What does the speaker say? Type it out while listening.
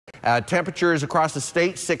Temperatures across the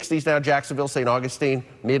state, 60s now Jacksonville, St. Augustine,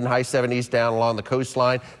 mid and high 70s down along the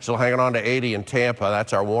coastline. Still hanging on to 80 in Tampa.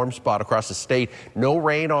 That's our warm spot across the state. No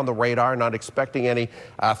rain on the radar, not expecting any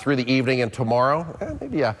through the evening and tomorrow.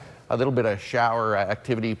 Maybe a little bit of shower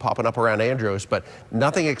activity popping up around Andros, but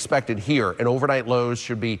nothing expected here. And overnight lows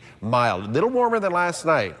should be mild. A little warmer than last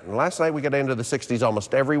night. Last night we got into the 60s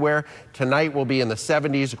almost everywhere. Tonight we'll be in the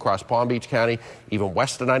 70s across Palm Beach County, even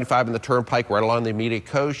west of 95 in the Turnpike, right along the immediate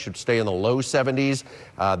coast, should stay in the low 70s.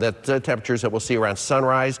 Temperatures that we'll see around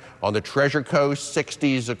sunrise on the Treasure Coast,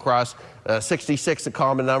 60s across 66, a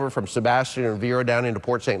common number from Sebastian and Vero down into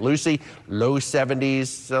Port St. Lucie, low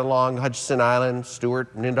 70s along Hutchinson Island,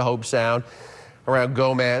 Stewart and into Hope Sound, around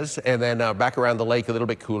Gomez, and then back around the lake a little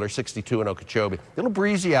bit cooler, 62 in Okeechobee. A little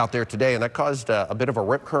breezy out there today, and that caused a bit of a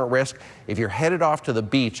rip current risk. If you're headed off to the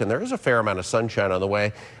beach, and there is a fair amount of sunshine on the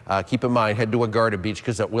way, keep in mind, head to a guarded beach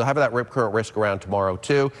because we'll have that rip current risk around tomorrow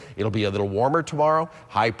too. It'll be a little warmer tomorrow,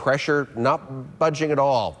 high pressure, not budging at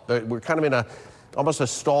all. We're kind of in almost a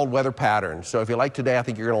stalled weather pattern. So if you like today, I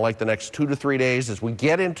think you're going to like the next 2 to 3 days. As we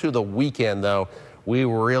get into the weekend, though, we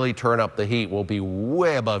really turn up the heat. We'll be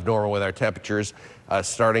way above normal with our temperatures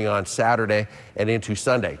starting on Saturday and into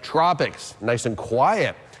Sunday. Tropics, nice and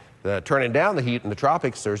quiet. Turning down the heat in the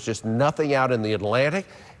tropics, there's just nothing out in the Atlantic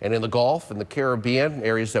and in the Gulf and the Caribbean,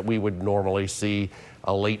 areas that we would normally see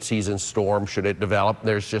a late season storm should it develop.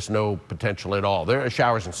 There's just no potential at all. There are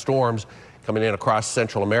showers and storms coming in across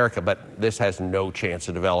Central America, but this has no chance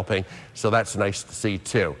of developing, so that's nice to see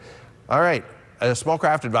too. All right, a small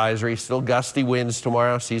craft advisory, still gusty winds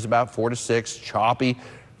tomorrow, seas about 4 to 6, choppy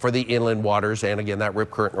for the inland waters, and again, that rip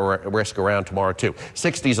current risk around tomorrow too.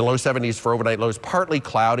 60s and low 70s for overnight lows, partly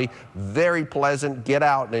cloudy, very pleasant. Get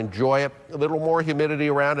out and enjoy it. A little more humidity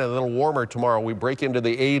around and a little warmer tomorrow. We break into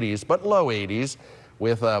the 80s, but low 80s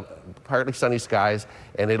with partly sunny skies,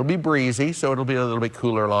 and it'll be breezy, so it'll be a little bit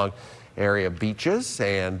cooler along area beaches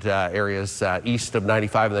and areas east of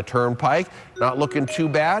 95 in the Turnpike. Not looking too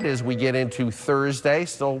bad as we get into Thursday.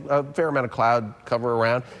 Still a fair amount of cloud cover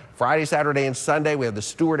around. Friday, Saturday, and Sunday, we have the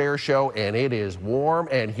Stewart Air Show, and it is warm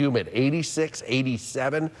and humid. 86,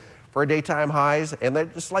 87 for daytime highs, and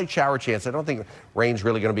then a slight shower chance. I don't think rain's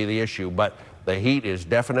really going to be the issue, but the heat is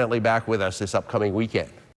definitely back with us this upcoming weekend.